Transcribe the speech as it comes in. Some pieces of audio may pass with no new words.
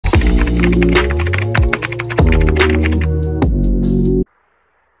Guys,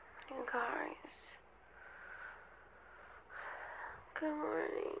 good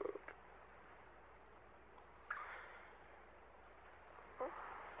morning.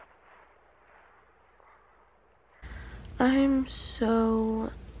 I'm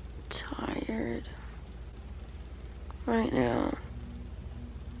so tired right now.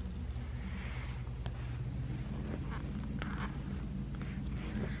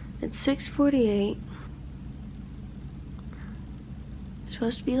 It's 6:48.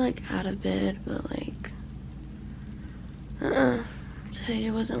 Supposed to be like out of bed, but like today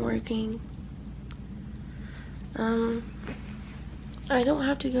it wasn't working. I don't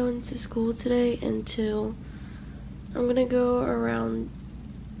have to go into school today until I'm gonna go around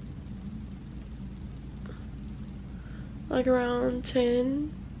 10-ish.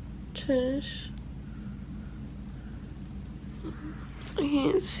 I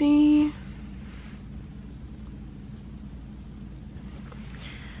can't see.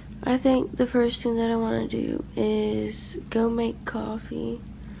 I think the first thing that I want to do is go make coffee,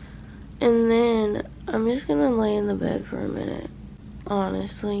 and then I'm just gonna lay in the bed for a minute,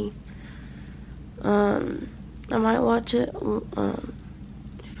 honestly. I might watch it,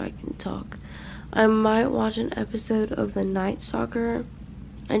 if I can talk. I might watch an episode of The Night Stalker.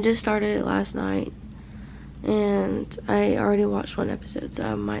 I just started it last night, and I already watched one episode, so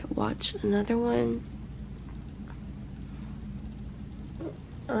I might watch another one.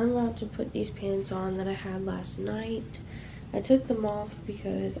 I'm about to put these pants on that I had last night. I took them off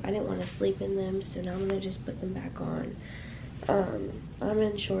because I didn't want to sleep in them, so now I'm gonna just put them back on. I'm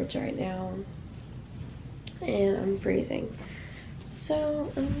in shorts right now, and I'm freezing.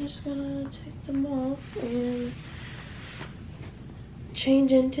 So I'm just gonna take them off and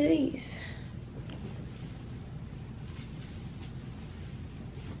change into these.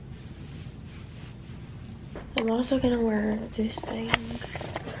 I'm also gonna wear this thing.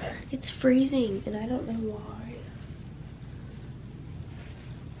 It's freezing and I don't know why.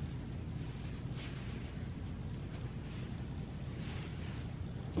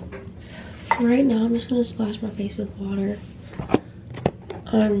 Right now I'm just gonna splash my face with water.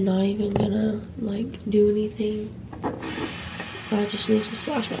 I'm not even gonna like do anything. I just need to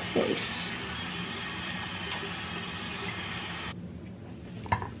splash my face.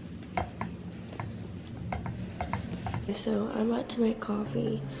 So I'm about to make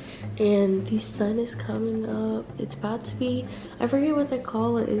coffee and the sun is coming up. It's about to be, I forget what they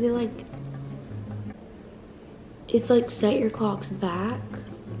call it. Is it like, it's like set your clocks back,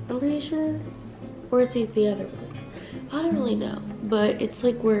 I'm pretty sure, or is it the other one? I don't really know, but it's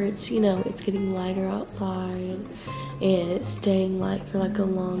like where it's, you know, it's getting lighter outside and it's staying light for like a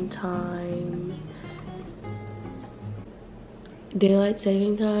long time. Daylight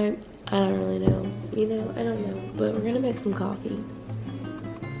saving time, I don't really know. You know, I don't know, but we're gonna make some coffee.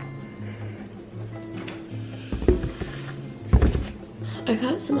 I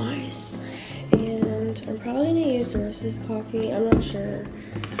got some ice, and I'm probably gonna use the rest of this coffee. I'm not sure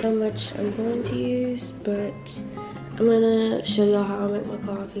how much I'm going to use, but I'm gonna show y'all how I make my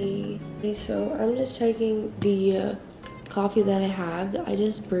coffee. Okay, so I'm just taking the coffee that I have. I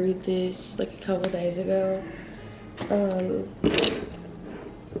just brewed this like a couple days ago.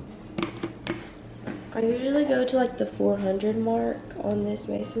 I usually go to like the 400 mark on this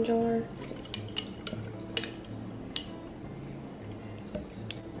mason jar.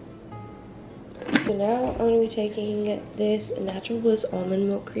 So now I'm going to be taking this Natural Bliss almond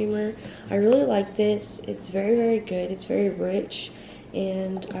milk creamer. I really like this. It's very, very good. It's very rich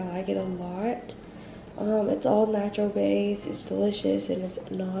and I like it a lot. It's all natural base. It's delicious and it's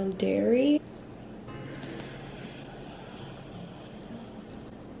non-dairy.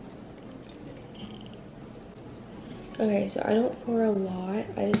 Okay, so I don't pour a lot.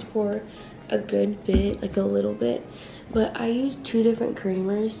 I just pour a good bit, like a little bit. But I use 2 different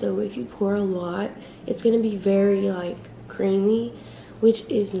creamers, so if you pour a lot, it's gonna be very like creamy, which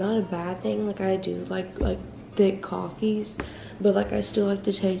is not a bad thing. Like I do like thick coffees, but like I still like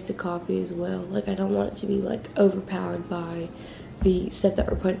to taste the coffee as well. Like I don't want it to be like overpowered by the stuff that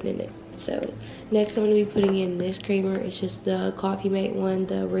we're putting in it. So next I'm gonna be putting in this creamer. It's just the Coffee Mate one,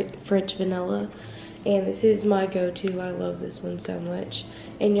 the French vanilla. And this is my go-to. I love this one so much.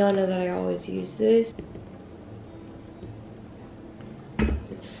 And y'all know that I always use this.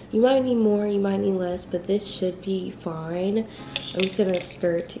 You might need more, you might need less, but this should be fine. I'm just gonna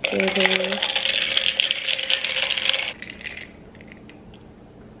stir it together.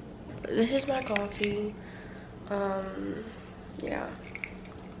 This is my coffee. Yeah.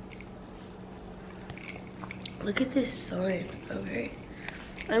 Look at this sun, okay?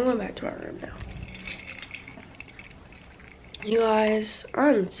 I'm going back to my room now. You guys,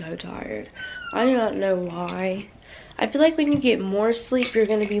 I'm so tired. I do not know why. I feel like when you get more sleep, you're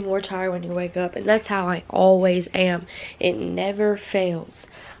going to be more tired when you wake up. And that's how I always am. It never fails.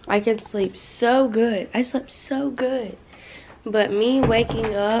 I can sleep so good. I slept so good. But me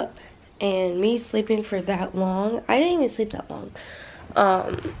waking up and me sleeping for that long, I didn't even sleep that long.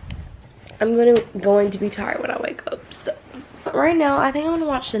 I'm going to be tired when I wake up. So right now, I think I'm going to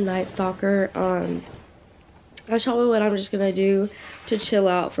watch The Night Stalker. That's probably what I'm just going to do to chill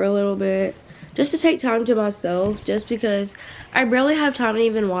out for a little bit. Just to take time to myself, just because I barely have time to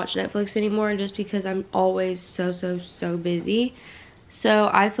even watch Netflix anymore, and just because I'm always so busy. So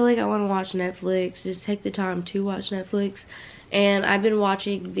I feel like I want to watch Netflix, just take the time to watch Netflix. And I've been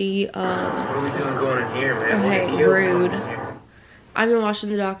watching the what are we doing going in here, man? Okay, rude. I've been watching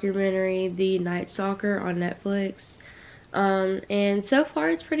the documentary The Night Stalker on Netflix. And so far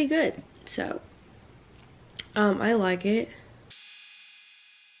it's pretty good. So I like it.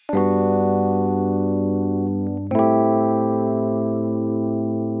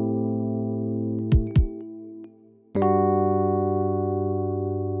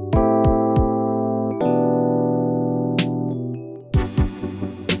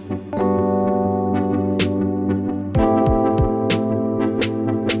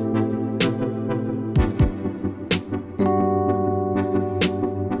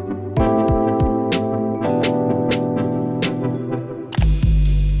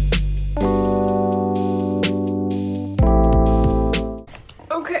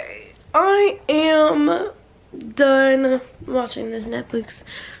 I am done watching this Netflix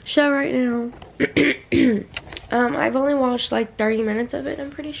show right now. I've only watched like 30 minutes of it,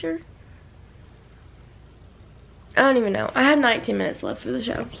 I'm pretty sure. I don't even know. I have 19 minutes left for the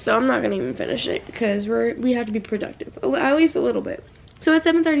show, so I'm not gonna even finish it because we have to be productive, at least a little bit. So it's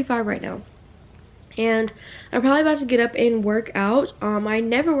 7:35 right now, and I'm probably about to get up and work out. I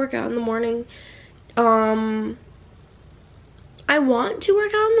never work out in the morning. I want to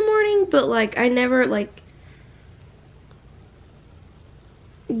work out in the morning, but like I never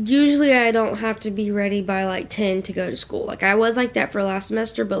usually I don't have to be ready by like 10 to go to school. Like I was like that for last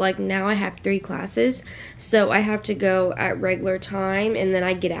semester, but like now I have 3 classes, so I have to go at regular time and then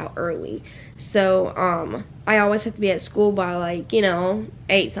I get out early. So I always have to be at school by like, you know,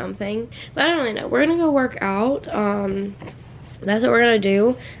 8 something. But I don't really know. We're gonna go work out. That's what we're gonna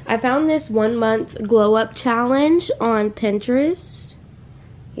do. I found this 1 month glow up challenge on Pinterest.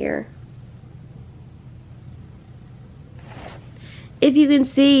 Here. If you can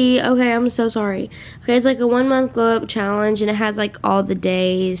see, okay, I'm so sorry. Okay, it's like a 1 month glow up challenge, and it has like all the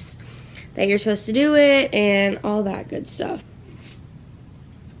days that you're supposed to do it and all that good stuff.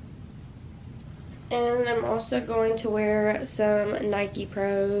 And I'm also going to wear some Nike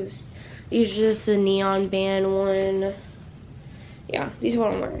Pros. These are just a neon band one. Yeah, these are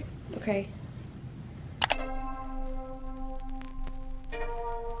what I'm wearing, okay?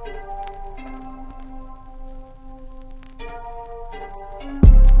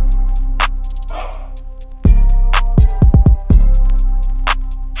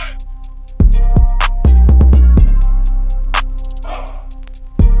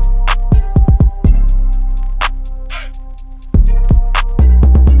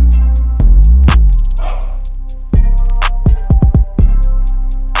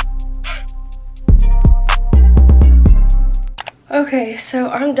 Okay, so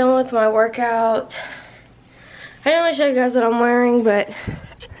I'm done with my workout. I didn't want to show you guys what I'm wearing, but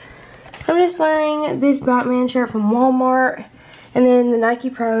I'm just wearing this Batman shirt from Walmart and then the Nike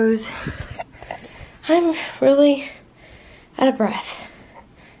Pros. I'm really out of breath.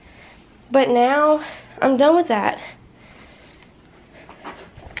 But now I'm done with that. I'm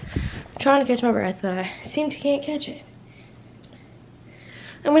trying to catch my breath, but I seem to can't catch it.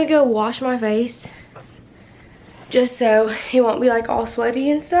 I'm gonna go wash my face, just so it won't be like all sweaty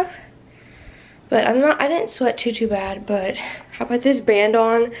and stuff. But I didn't sweat too bad, but I put this band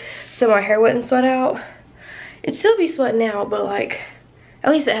on so my hair wouldn't sweat out. It'd still be sweating out, but like,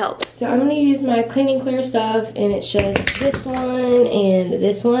 at least it helps. So I'm gonna use my Clean and Clear stuff, and it's just this one and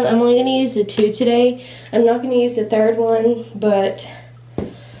this one. I'm only gonna use the 2 today. I'm not gonna use the 3rd one, but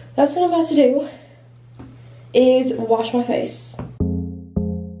that's what I'm about to do, is wash my face.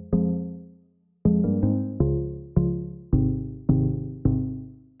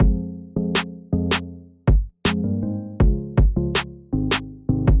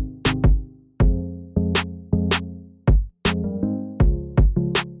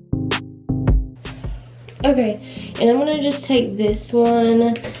 Okay, and I'm gonna just take this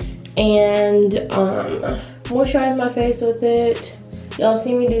one and moisturize my face with it. Y'all have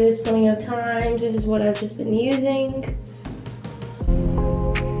seen me do this plenty of times. This is what I've just been using.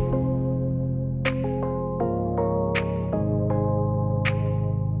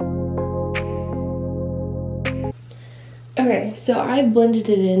 Okay, so I blended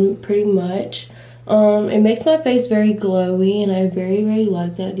it in pretty much. It makes my face very glowy, and I very, very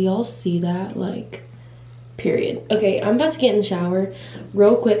like that. Do y'all see that? Like, period. Okay, I'm about to get in the shower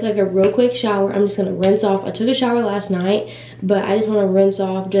real quick, like a real quick shower. I'm just gonna rinse off. I took a shower last night, but I just want to rinse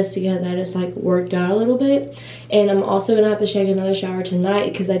off just because I just like worked out a little bit. And I'm also gonna have to take another shower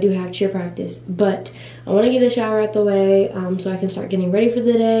tonight because I do have cheer practice. But I want to get the shower out the way so I can start getting ready for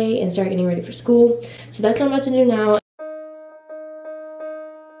the day and start getting ready for school. So that's what I'm about to do now.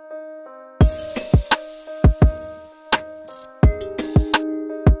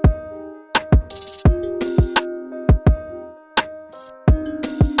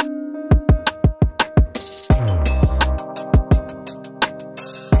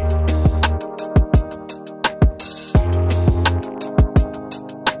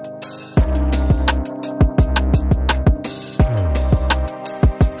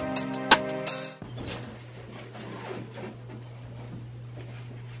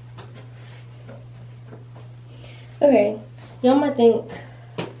 Okay, y'all might think,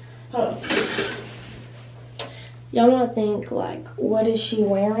 hold on. Y'all might think, like, what is she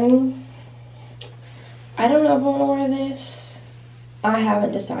wearing? I don't know if I want to wear this. I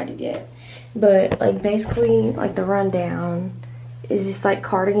haven't decided yet. But, like, basically, like, the rundown is this, like,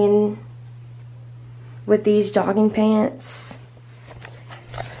 cardigan with these jogging pants.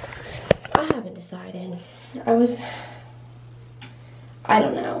 I haven't decided. I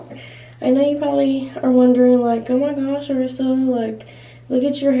don't know. I know you probably are wondering, like, oh my gosh, Arissa, like, look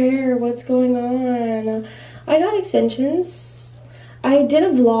at your hair, what's going on? I got extensions. I did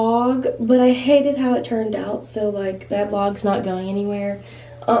a vlog, but I hated how it turned out, so, like, that vlog's not going anywhere.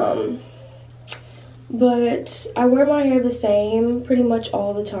 But I wear my hair the same pretty much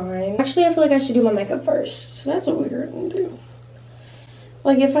all the time. Actually, I feel like I should do my makeup first, so that's what we're gonna do.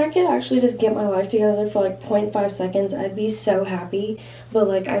 Like, if I could actually just get my life together for, like, 0.5 seconds, I'd be so happy. But,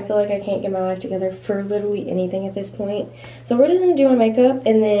 like, I feel like I can't get my life together for literally anything at this point. So we're just going to do my makeup,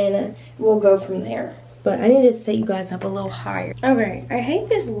 and then we'll go from there. But I need to set you guys up a little higher. Okay, I hate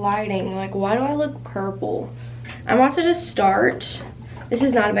this lighting. Like, why do I look purple? I'm about to just start. This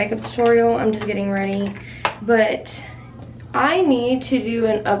is not a makeup tutorial. I'm just getting ready. But I need to do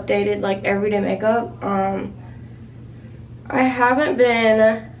an updated, like, everyday makeup. I haven't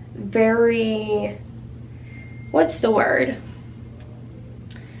been very, what's the word?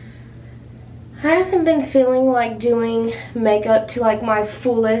 I haven't been feeling like doing makeup to like my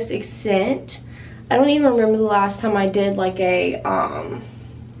fullest extent. I don't even remember the last time I did like a,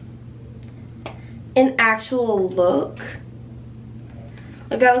 an actual look.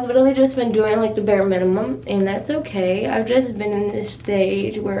 Like, I've literally just been doing like the bare minimum, and that's okay. I've just been in this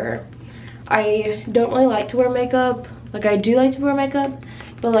stage where I don't really like to wear makeup. Like, I do like to wear makeup,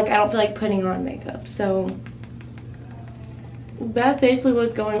 but, like, I don't feel like putting on makeup. So, that's basically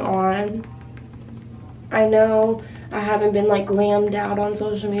what's going on. I know I haven't been, like, glammed out on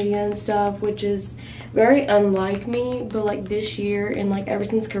social media and stuff, which is very unlike me. But, like, this year and, like, ever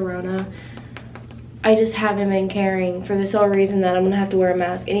since Corona, I just haven't been caring for the sole reason that I'm going to have to wear a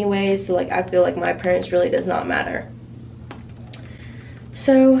mask anyways. So, like, I feel like my appearance really does not matter.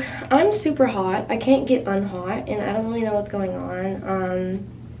 So, I'm super hot. I can't get unhot, and I don't really know what's going on,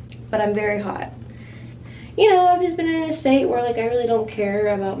 but I'm very hot. You know, I've just been in a state where, like, I really don't care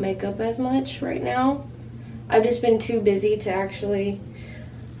about makeup as much right now. I've just been too busy to actually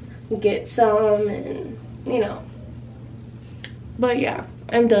get some, and, you know. But, yeah,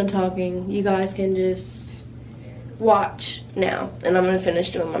 I'm done talking. You guys can just watch now, and I'm going to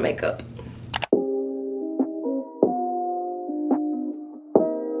finish doing my makeup.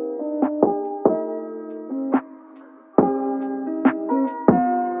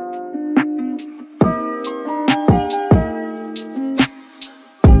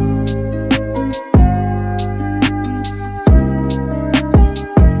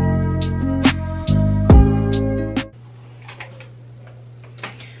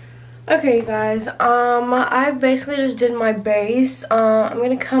 Okay guys, I basically just did my base. I'm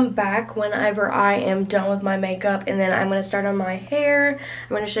gonna come back whenever I am done with my makeup, and then I'm gonna start on my hair.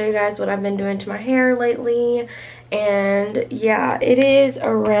 I'm gonna show you guys what I've been doing to my hair lately. And yeah, it is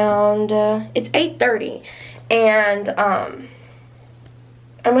around it's 8:30, and I'm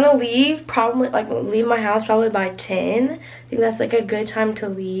gonna leave leave my house probably by 10. I think that's like a good time to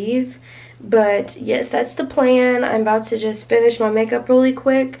leave. But yes, that's the plan. I'm about to just finish my makeup really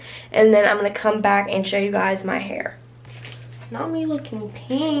quick, and then I'm gonna come back and show you guys my hair. not me looking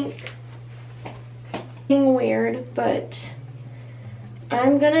pink. Being weird, but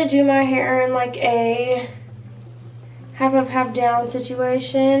I'm gonna do my hair in like a half up, half down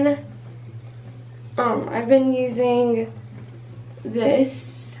situation. I've been using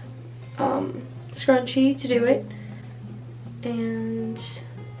this scrunchie to do it. And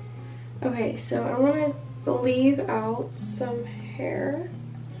okay, so I want to leave out some hair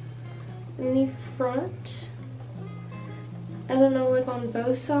in the front. I don't know, like on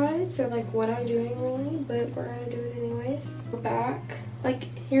both sides or like what I'm doing really, but we're gonna do it anyways. Back, like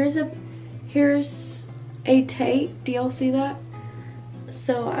here's a tape. Do y'all see that?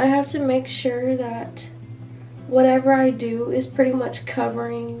 So I have to make sure that whatever I do is pretty much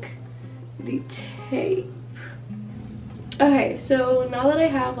covering the tape. Okay, so now that I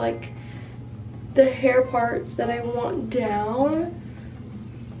have like the hair parts that I want down,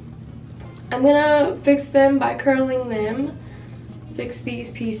 I'm gonna fix them by curling them, fix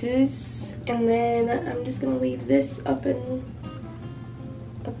these pieces, and then I'm just gonna leave this up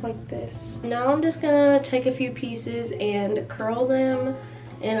like this. Now I'm just gonna take a few pieces and curl them,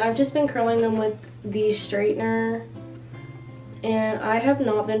 and I've just been curling them with the straightener, and I have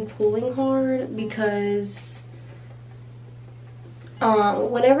not been pulling hard because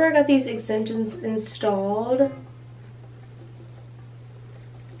whenever I got these extensions installed,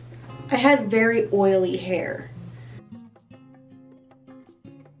 I had very oily hair.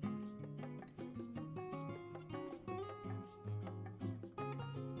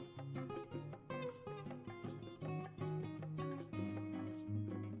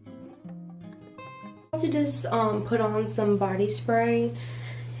 To just put on some body spray,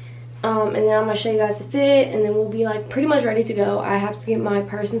 and then I'm gonna show you guys the fit, and then we'll be like pretty much ready to go. I have to get my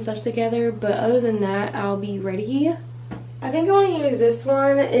purse and stuff together, but other than that, I'll be ready. I think I want to use this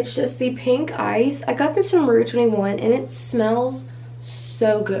one. It's just the pink ice. I got this from Rue 21, and it smells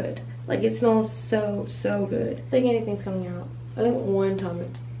so good. Like, it smells so good. I think anything's coming out. I think one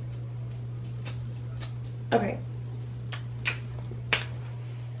time. Okay.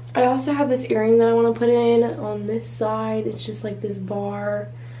 I also have this earring that I want to put in on this side. It's just like this bar,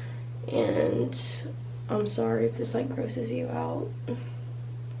 and I'm sorry if this like grosses you out.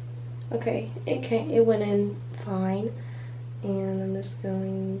 Okay, it went in fine, and I'm just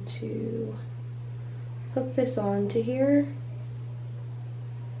going to hook this on to here.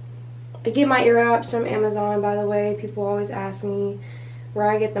 I get my ear wraps from Amazon, by the way. People always ask me where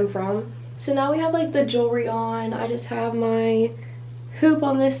I get them from. So now we have like the jewelry on. I just have my hoop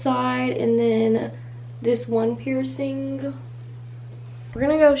on this side, and then this one piercing. We're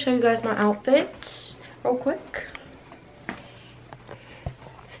gonna go show you guys my outfit real quick.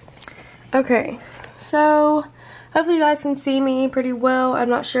 Okay, so hopefully you guys can see me pretty well. I'm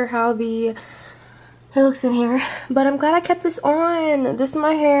not sure how it looks in here, but I'm glad I kept this on. This is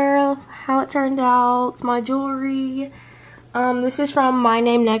my hair, how it turned out. It's my jewelry. This is from My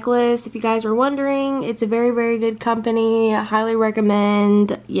Name Necklace, if you guys were wondering. It's a very good company. I highly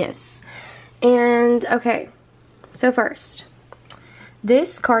recommend. Yes. And okay, so first,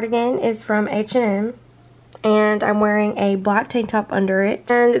 this cardigan is from H&M, and I'm wearing a black tank top under it.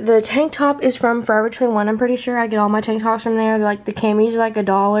 And the tank top is from Forever 21. I'm pretty sure I get all my tank tops from there. Like, the camis are like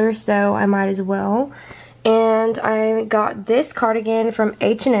 $1, so I might as well. And I got this cardigan from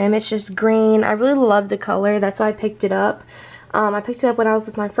H&M. It's just green. I really love the color. That's why I picked it up. I picked it up when I was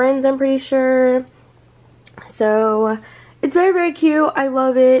with my friends, I'm pretty sure. So it's very cute. I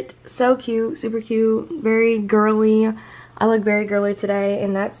love it. So cute. Super cute. Very girly. I look very girly today,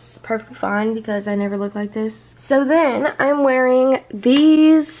 and that's perfectly fine because I never look like this. So then I'm wearing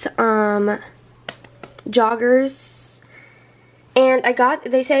these joggers. And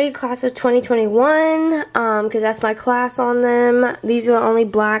they say class of 2021, because that's my class on them. These are the only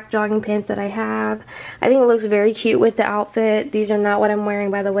black jogging pants that I have. I think it looks very cute with the outfit. These are not what I'm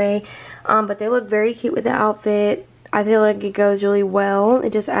wearing, by the way. But they look very cute with the outfit. I feel like it goes really well.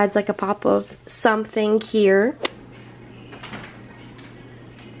 It just adds like a pop of something here.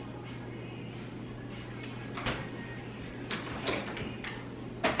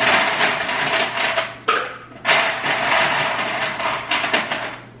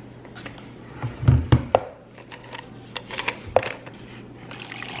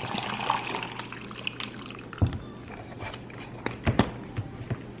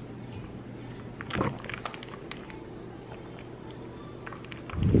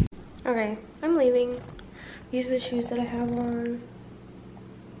 Okay, I'm leaving. These are the shoes that I have on.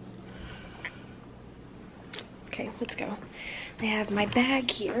 Okay, let's go. I have my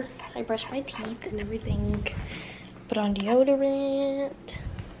bag here. I brushed my teeth and everything. Put on deodorant.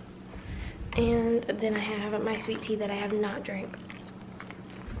 And then I have my sweet tea that I have not drank.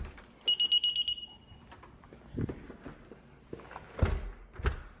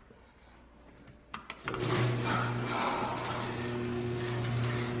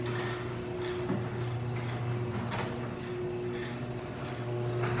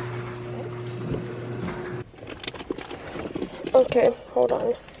 Okay, hold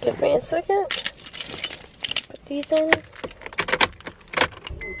on. Give me a second. Put these in.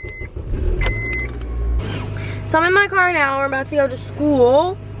 So I'm in my car now. We're about to go to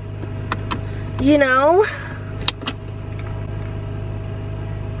school. You know.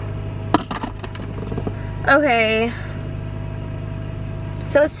 Okay.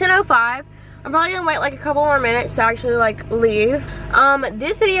 So it's 10:05. I'm probably gonna wait like a couple more minutes to actually like leave.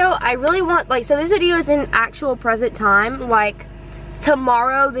 This video, I really want, like, so this video is in actual present time. Like,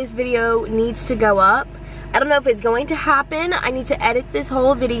 tomorrow this video needs to go up. I don't know if it's going to happen. I need to edit this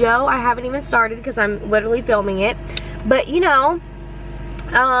whole video. I haven't even started because I'm literally filming it. But, you know,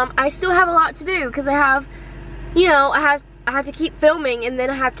 I still have a lot to do because I have, you know, I have to keep filming, and then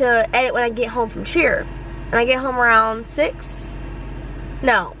I have to edit when I get home from cheer. And I get home around 6.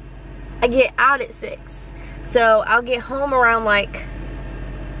 No, I get out at 6. So I'll get home around like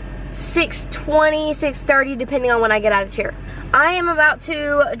 6:20, 6:30, depending on when I get out of cheer. I am about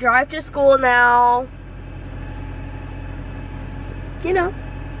to drive to school now. You know,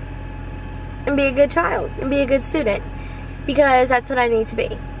 and be a good child and be a good student, because that's what I need to be.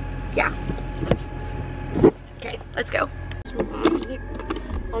 Yeah. Okay, let's go. Some music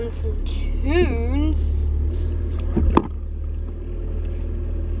on some tunes.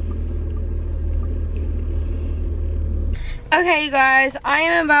 Okay, you guys, I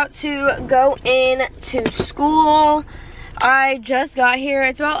am about to go in to school. I just got here.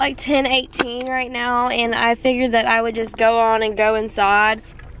 It's about like 10:18 right now, and I figured that I would just go on and go inside.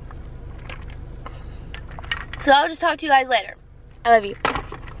 So I'll just talk to you guys later. I love you.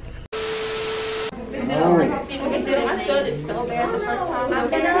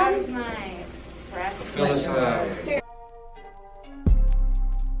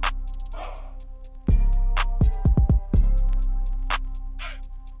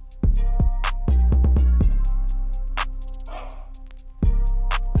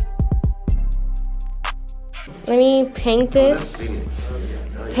 Let me paint this.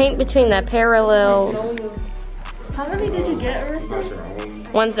 Paint between the parallels. How many did you get,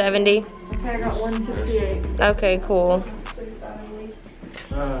 Arissa? 170. Okay, I got 168. Okay, cool.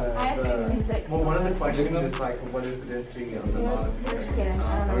 I have 66. Well, one of the questions is like, what is the density of the bottom? Just kidding.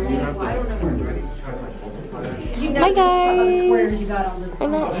 I don't know. Hi guys. Squares you got on the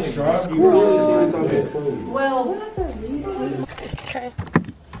I'm at School. Well, okay.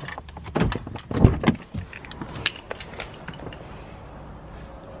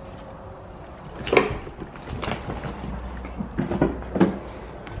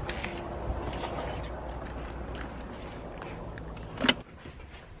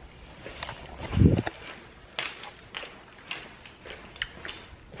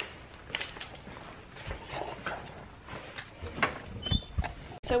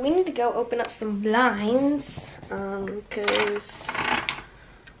 So we need to go open up some blinds, cause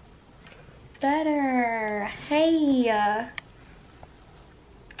better. Hey.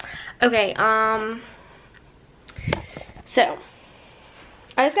 Okay. So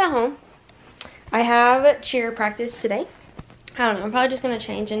I just got home. I have cheer practice today. I don't know. I'm probably just gonna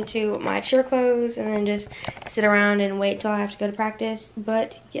change into my cheer clothes and then just sit around and wait till I have to go to practice.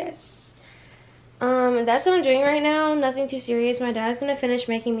 But yes. That's what I'm doing right now. Nothing too serious. My dad's gonna finish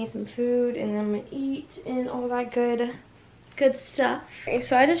making me some food, and then I'm gonna eat and all that good stuff. Okay,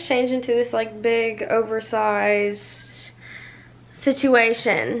 so I just changed into this like big oversized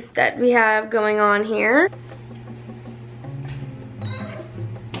situation that we have going on here.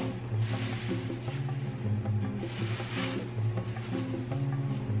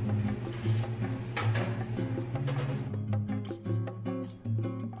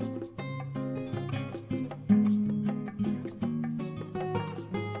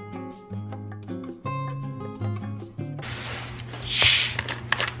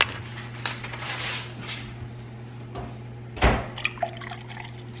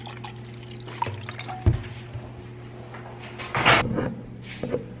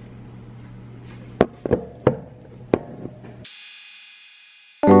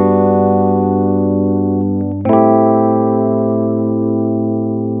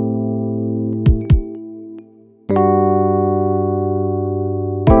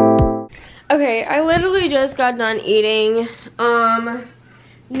 Okay, I literally just got done eating. Now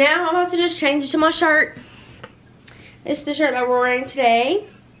I'm about to just change to my shirt. This is the shirt that we're wearing today.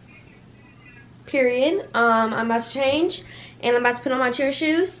 period. I'm about to change, and I'm about to put on my cheer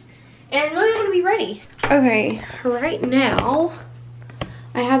shoes, and really want to be ready. Okay, right now,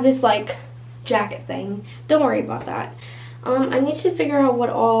 I have this like jacket thing. Don't worry about that. I need to figure out what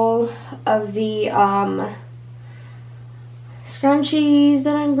all of the scrunchies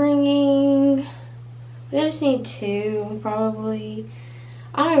that I'm bringing. I just need 2 probably.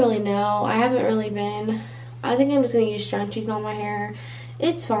 I don't really know. I haven't really been. I think I'm just gonna use scrunchies on my hair.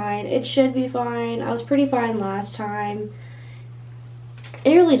 It's fine. It should be fine. I was pretty fine last time.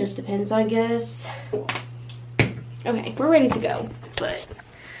 It really just depends, I guess. Okay, we're ready to go. But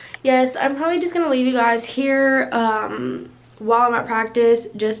yes, I'm probably just gonna leave you guys here while I'm at practice,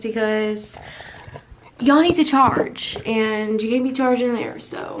 just because y'all need to charge, and you can't be charging there.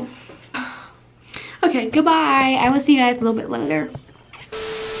 So okay, goodbye. I will see you guys a little bit later.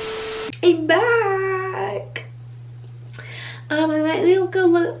 I'm back. I might look a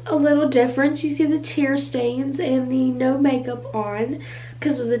little different. You see the tear stains and the no makeup on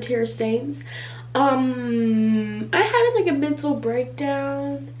because of the tear stains. I had like a mental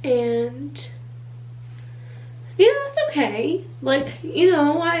breakdown, and you know, it's okay. Like, you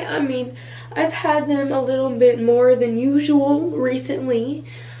know, I mean, I've had them a little bit more than usual recently,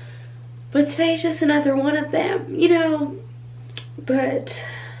 but today's just another one of them, you know. But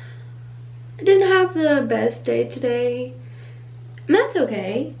I didn't have the best day today, and that's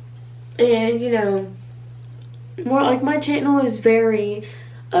okay. And you know, more like my channel is very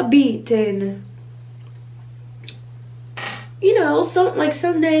upbeat, and you know,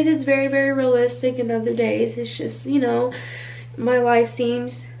 some days it's very, very realistic, and other days it's just, you know, my life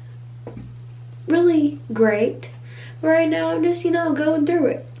seems really great. But right now I'm just, you know, going through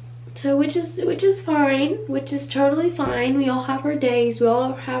it. So which is fine, which is totally fine. We all have our days, we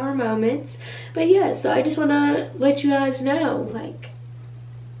all have our moments. But yeah, so I just wanna let you guys know, like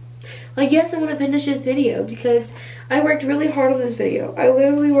yes, I wanna finish this video because I worked really hard on this video. I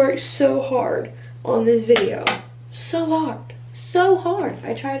literally worked so hard on this video. So hard.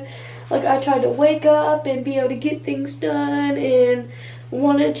 I tried to wake up and be able to get things done, and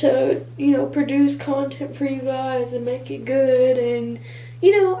wanted to, you know, produce content for you guys and make it good, and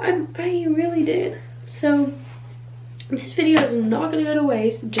you know, I really did. So this video is not gonna go to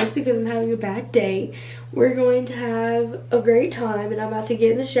waste just because I'm having a bad day. We're going to have a great time, and I'm about to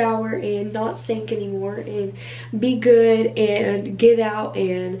get in the shower and not stink anymore and be good and get out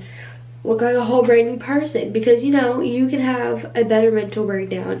and look like a whole brand new person, because you know, you can have a better mental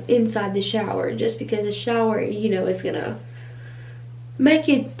breakdown inside the shower. Just because the shower, you know, is gonna make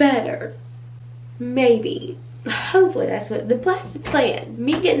it better, maybe, hopefully. That's the plan.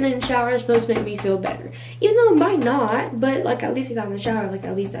 Me getting in the shower is supposed to make me feel better, even though it might not, but like at least I got in the shower, like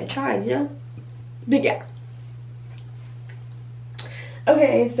at least I tried, you know. But yeah,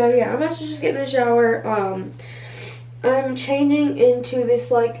 okay, so yeah, I'm actually just getting in the shower. I'm changing into this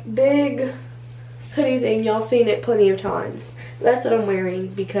like big hoodie thing. Y'all seen it plenty of times. That's what I'm wearing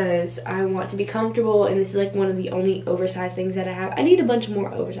because I want to be comfortable, and this is like one of the only oversized things that I have. I need a bunch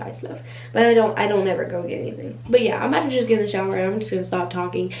more oversized stuff, but I don't ever go get anything. But yeah, I'm about to just get in the shower, and I'm just gonna stop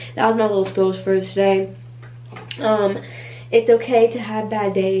talking. That was my little spills for today. It's okay to have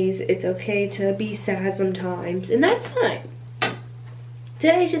bad days. It's okay to be sad sometimes, and that's fine.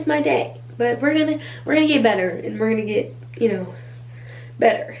 Today's just my day. But we're gonna get better, and we're gonna get, you know,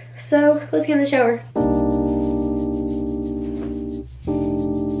 better. So let's get in the shower.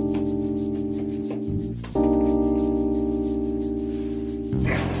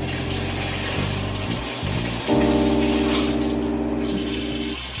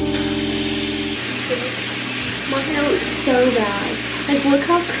 My hair looks so bad. Like, look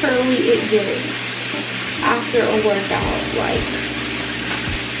how curly it gets after a workout. Like,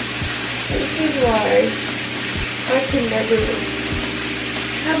 this is why I can never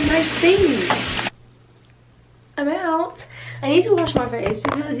have nice things. I'm out. I need to wash my face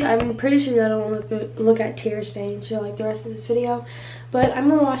because I'm pretty sure y'all don't want to look at tear stains for like the rest of this video. But I'm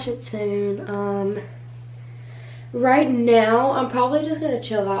gonna wash it soon. Right now, I'm probably just gonna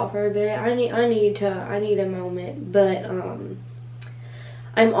chill out for a bit. I need a moment. But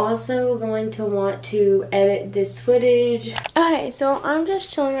I'm also going to want to edit this footage. Okay, so I'm just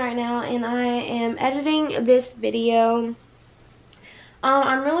chilling right now, and I am editing this video.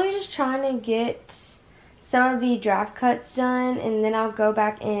 I'm really just trying to get some of the draft cuts done, and then I'll go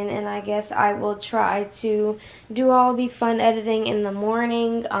back in, and I guess I will try to do all the fun editing in the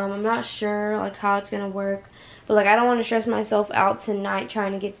morning. I'm not sure like how it's gonna work, but like I don't want to stress myself out tonight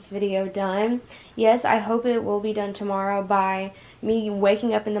trying to get this video done. Yes, I hope it will be done tomorrow by me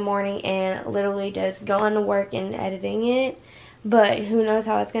waking up in the morning and literally just going to work and editing it. but who knows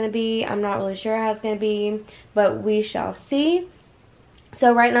how it's going to be. I'm not really sure how it's going to be, but we shall see.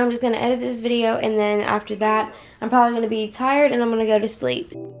 So right now I'm just going to edit this video, and then after that I'm probably going to be tired and I'm going to go to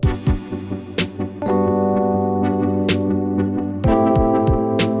sleep.